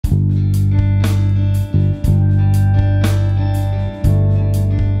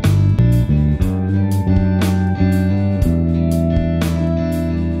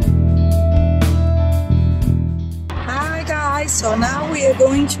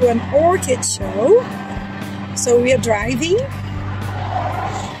to an orchid show. So we are driving.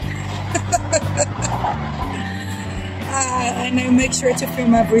 And I make sure to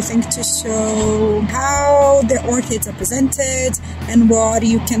film everything to show how the orchids are presented and what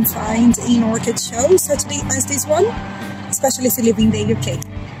you can find in orchid shows such as this one, especially if you live in the UK.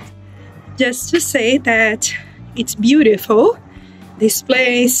 Just to say that it's beautiful. This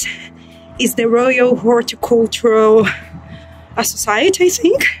place is the Royal Horticultural Society, I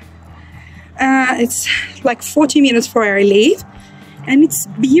think. It's like 40 minutes from where I live, and it's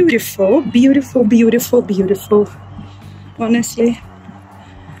beautiful, beautiful, beautiful, beautiful, honestly.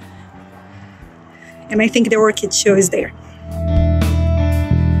 And I think the orchid show is there.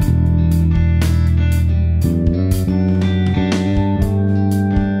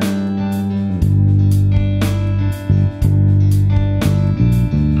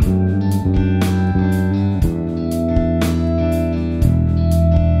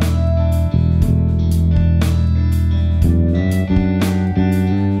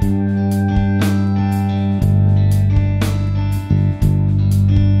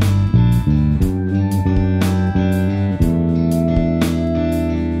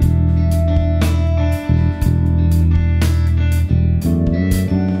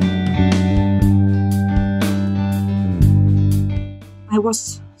 I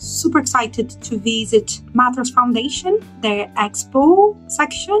was super excited to visit Matters Foundation, their expo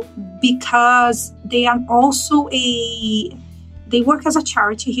section, because they are also they work as a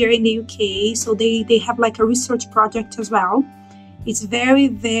charity here in the UK, so they have like a research project as well. It's very,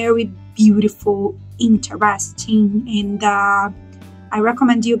 very beautiful, interesting, and I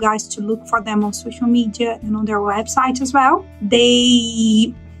recommend you guys to look for them on social media and on their website as well.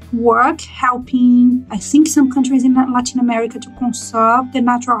 They work helping, I think, some countries in Latin America to conserve the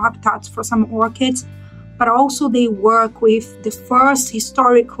natural habitats for some orchids, but also they work with the first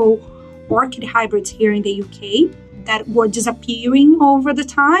historical orchid hybrids here in the UK that were disappearing over the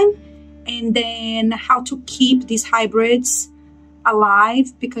time, and then how to keep these hybrids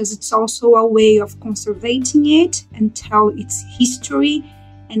alive, because it's also a way of conserving it and tell its history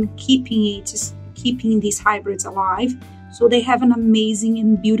and keeping these hybrids alive. So they have an amazing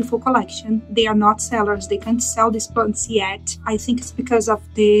and beautiful collection. They are not sellers. They can't sell these plants yet. I think it's because of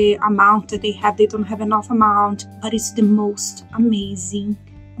the amount that they have. They don't have enough amount, but it's the most amazing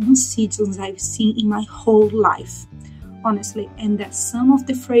oncidiums I've seen in my whole life, honestly. And that some of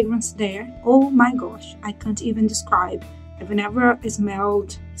the fragrance there, oh my gosh, I can't even describe. I've never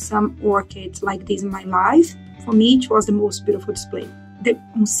smelled some orchids like this in my life. For me, it was the most beautiful display. The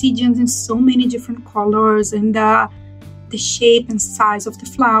oncidiums in so many different colors, and the shape and size of the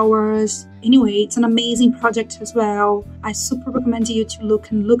flowers. Anyway, it's an amazing project as well. I super recommend you to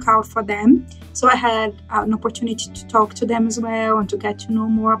look out for them. So I had an opportunity to talk to them as well and to get to know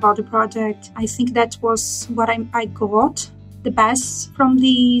more about the project. I think that was what I got the best from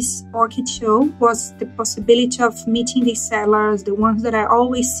this orchid show, was the possibility of meeting these sellers, the ones that I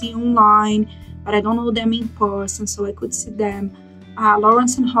always see online, but I don't know them in person, so I could see them.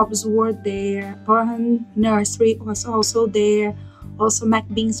 Lawrence and Hobbs were there, Burhan Nursery was also there, also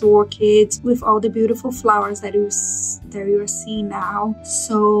McBean's Orchids, with all the beautiful flowers that you are seeing now.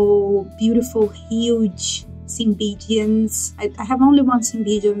 So beautiful, huge cymbidiums. I have only one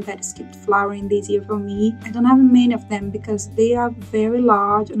cymbidium that skipped flowering this year for me. I don't have many of them because they are very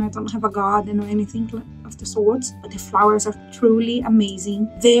large and I don't have a garden or anything of the sorts, but the flowers are truly amazing.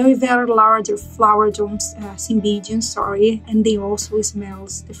 Very, very large flowered cymbidiums, sorry, and they also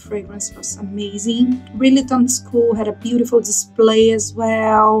smells, the fragrance was amazing. Brilliton School had a beautiful display as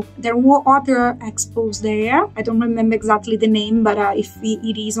well. There were other expos there. I don't remember exactly the name, but if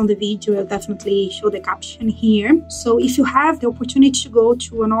it is on the video, I'll definitely show the caption here. So if you have the opportunity to go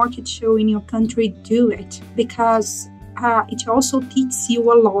to an orchid show in your country, do it, because it also teaches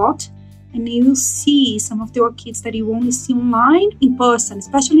you a lot, and you will see some of the orchids that you only see online in person,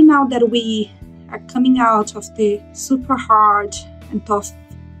 especially now that we are coming out of the super hard and tough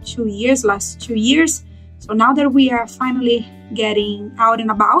last 2 years. So now that we are finally getting out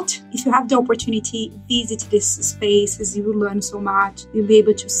and about, if you have the opportunity, visit these spaces. You will learn so much. You'll be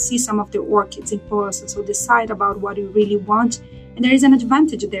able to see some of the orchids in person, so decide about what you really want. And there is an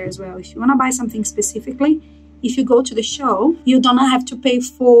advantage there as well. If you want to buy something specifically, if you go to the show, you don't have to pay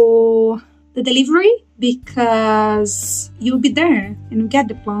for the delivery because you'll be there and you get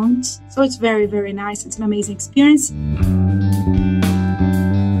the plants. So it's very, very nice. It's an amazing experience.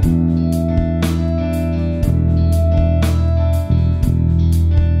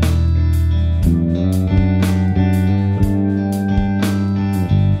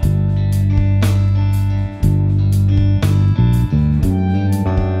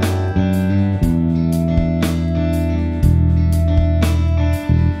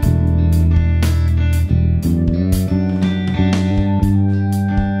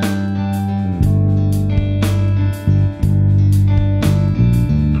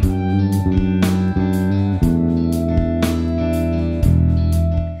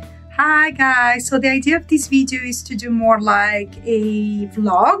 Hi guys, so the idea of this video is to do more like a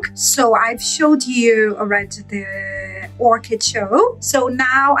vlog. So I've showed you already the orchid show. So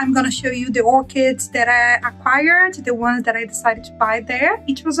now I'm gonna show you the orchids that I acquired, the ones that I decided to buy there.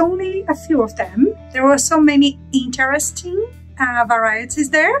 It was only a few of them. There were so many interesting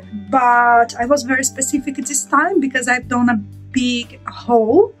varieties there, but I was very specific this time because I've done a big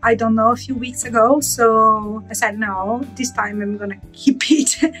haul, I don't know, a few weeks ago. So I said, no, this time I'm gonna keep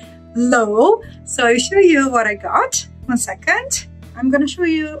it low. So I'll show you what I got. 1 second. I'm gonna show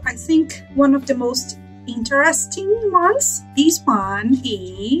you, I think, one of the most interesting ones. This one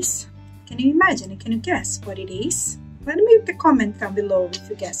is, can you imagine? Can you guess what it is? Let me leave the comment down below if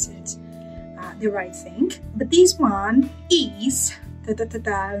you guess it the right thing. But this one is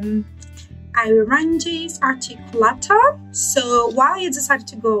RHS articulata. So why I decided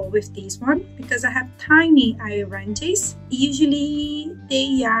to go with this one? Because I have tiny RHS. Usually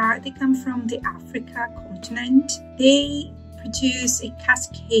they come from the Africa continent. They produce a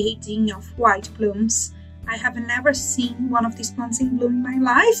cascading of white blooms. I have never seen one of these plants in bloom in my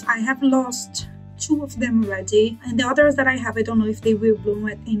life. I have lost 2 of them already, and the others that I have, I don't know if they will bloom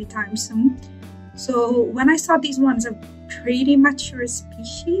at any time soon. So when I saw these ones, a pretty mature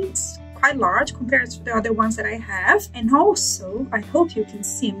species, quite large compared to the other ones that I have. And also, I hope you can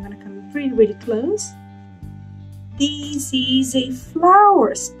see, I'm gonna come really close. This is a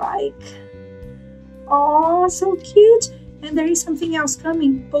flower spike. Oh, so cute. And there is something else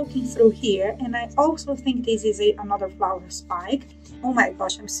poking through here, and I also think this is another flower spike. Oh my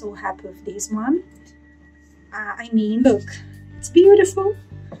gosh, I'm so happy with this one. I mean, look, it's beautiful.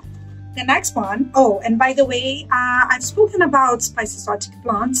 The next one, oh, and by the way, I've spoken about spicy exotic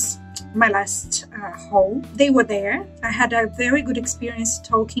plants my last haul. They were there. I had a very good experience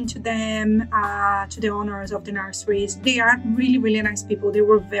talking to them, to the owners of the nurseries. They are really nice people. They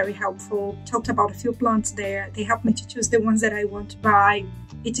were very helpful. Talked about a few plants there. They helped me to choose the ones that I want to buy.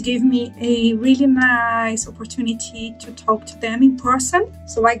 It gave me a really nice opportunity to talk to them in person.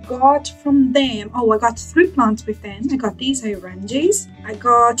 So I got from them, I got 3 plants with them. I got these hydrangeas.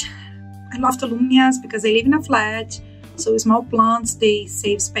 I love tolumnias because I live in a flat. So small plants, they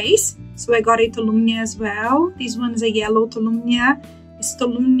save space. So I got a tolumnia as well. This one is a yellow tolumnia. It's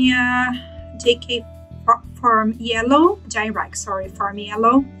Tolumnia JK Farm Yellow. Farm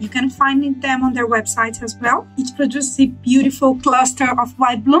Yellow. You can find them on their website as well. It produces a beautiful cluster of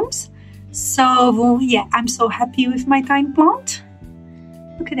white blooms. So yeah, I'm so happy with my tiny plant.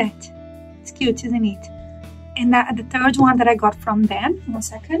 Look at that. It's cute, isn't it? And the third one that I got from them, 1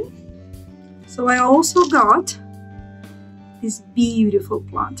 second. So I also got this beautiful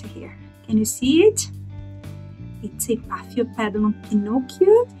plant here. Can you see it? It's a Paphiopedilum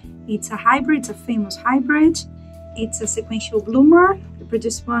Pinocchio. It's a hybrid, it's a famous hybrid. It's a sequential bloomer. You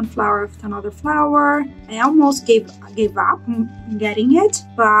produce one flower after another flower. I almost gave up on getting it,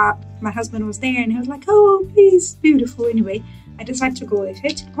 but my husband was there and he was like, oh, please, beautiful. Anyway, I decided to go with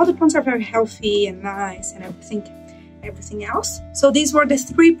it. All the plants are very healthy and nice and everything else. So these were the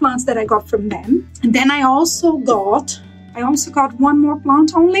 3 plants that I got from them. And then I also got one more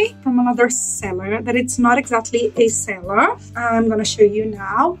plant only from another seller that it's not exactly a seller. I'm gonna show you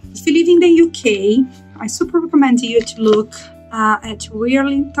now. If you live in the UK, I super recommend you to look at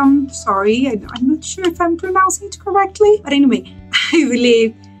Rearlington. Sorry, I'm not sure if I'm pronouncing it correctly, but anyway,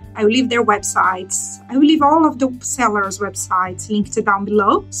 I will leave their websites. I will leave all of the sellers' websites linked down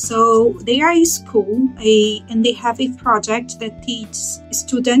below. So they are a school, and they have a project that teaches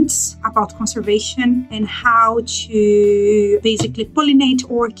students about conservation and how to basically pollinate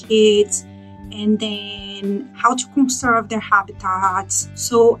orchids and then how to conserve their habitats.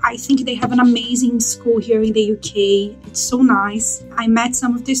 So I think they have an amazing school here in the UK. It's so nice. I met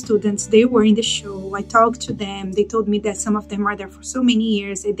some of the students. They were in the show. I talked to them. They told me that some of them are there for so many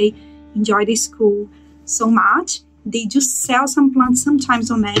years and they enjoy the school so much. They do sell some plants sometimes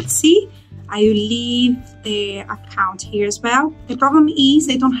on Etsy. I will leave their account here as well. The problem is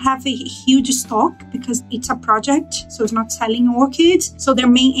they don't have a huge stock because it's a project, so it's not selling orchids. So their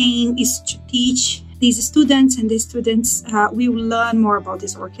main aim is to teach these students, and the students will learn more about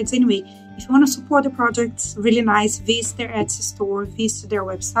these orchids. Anyway, if you want to support the project, really nice, visit their Etsy store, visit their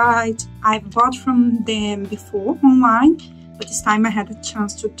website. I've bought from them before online, but this time I had a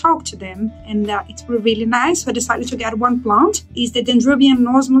chance to talk to them, and it's really nice. So I decided to get 1 plant. It's the Dendrobium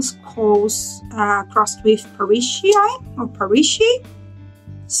Nosmus Cos crossed with Parishii.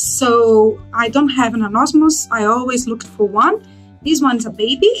 So I don't have an anosmus. I always looked for one. This one's a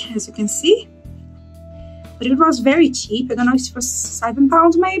baby, as you can see. But it was very cheap. I don't know if it was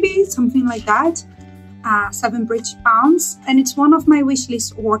 £7 maybe, something like that. 7 British pounds, and it's one of my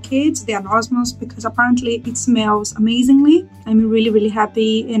wishlist orchids, the anosmos, because apparently it smells amazingly. I'm really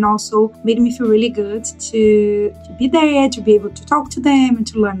happy, and also made me feel really good to be there, to be able to talk to them and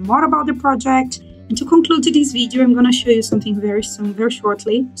to learn more about the project. And to conclude this video, I'm going to show you something very soon, very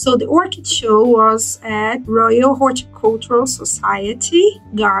shortly. So the orchid show was at Royal Horticultural Society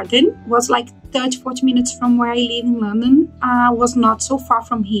Garden. It was like 30-40 minutes from where I live in London. Was not so far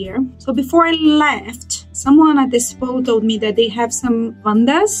from here. So before I left, someone at the expo told me that they have some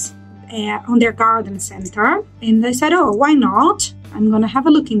vandas on their garden center. And I said, oh, why not? I'm going to have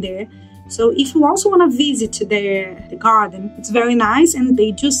a look in there. So if you also want to visit the garden, it's very nice, and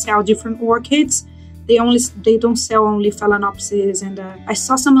they do sell different orchids. They don't sell only Phalaenopsis, and I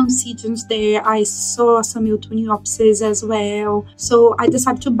saw some Oncidiums there. I saw some Eutoniopsis as well. So I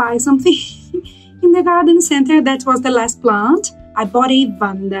decided to buy something in the garden center. That was the last plant. I bought a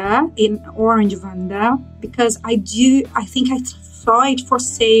Vanda, an orange Vanda, because I think I saw it for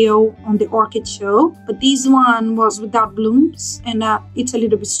sale on the orchid show, but this one was without blooms, and it's a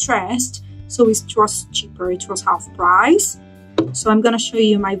little bit stressed, so it was cheaper. It was half price. So I'm gonna show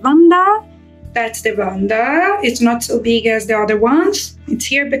you my Vanda. That's the Vanda. It's not so big as the other ones. It's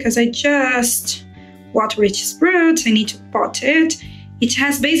here because I just water its roots. I need to pot it. It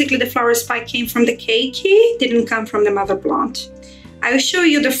has basically the flower spike came from the keiki, didn't come from the mother plant. I will show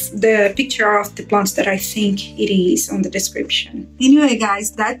you the picture of the plants that I think it is on the description. Anyway,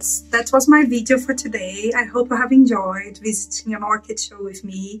 guys, that was my video for today. I hope you have enjoyed visiting an orchid show with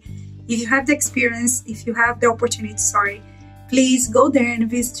me. If you have the experience, if you have the opportunity, please go there and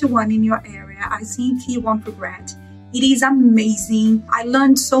visit one in your area. I think you won't regret. It is amazing. I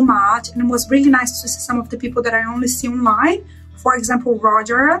learned so much, and it was really nice to see some of the people that I only see online. For example,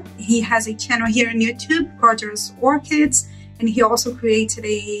 Roger, he has a channel here on YouTube, Roger's Orchids, and he also created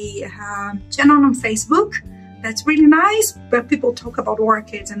a channel on Facebook. That's really nice, but people talk about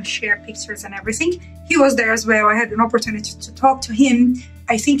orchids and share pictures and everything. He was there as well. I had an opportunity to talk to him.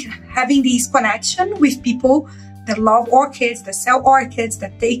 I think having this connection with people that love orchids, that sell orchids,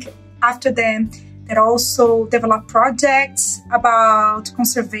 that take after them, that also develop projects about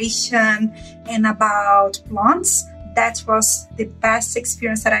conservation and about plants. That was the best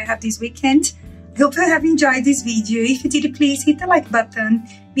experience that I had this weekend. I hope you have enjoyed this video. If you did, please hit the like button,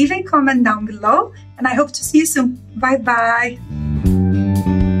 leave a comment down below, and I hope to see you soon. Bye bye.